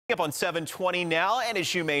Up on 7:20 now, and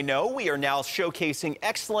as you may know, we are now showcasing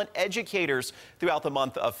excellent educators throughout the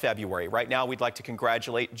month of February. Right now, we'd like to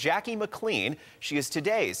congratulate Jackie McLean. She is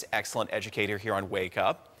today's excellent educator here on Wake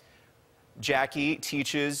Up. Jackie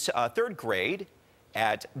teaches third grade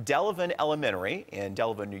at Delavan Elementary in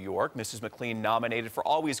Delavan, New York. Mrs. McLean nominated for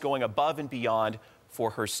always going above and beyond for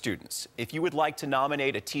her students. If you would like to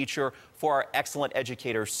nominate a teacher for our Excellent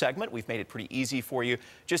Educator segment, we've made it pretty easy for you.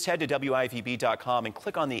 Just head to WIVB.com and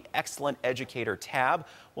click on the Excellent Educator tab.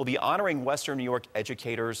 We'll be honoring Western New York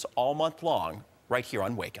educators all month long right here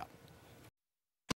on Wake Up.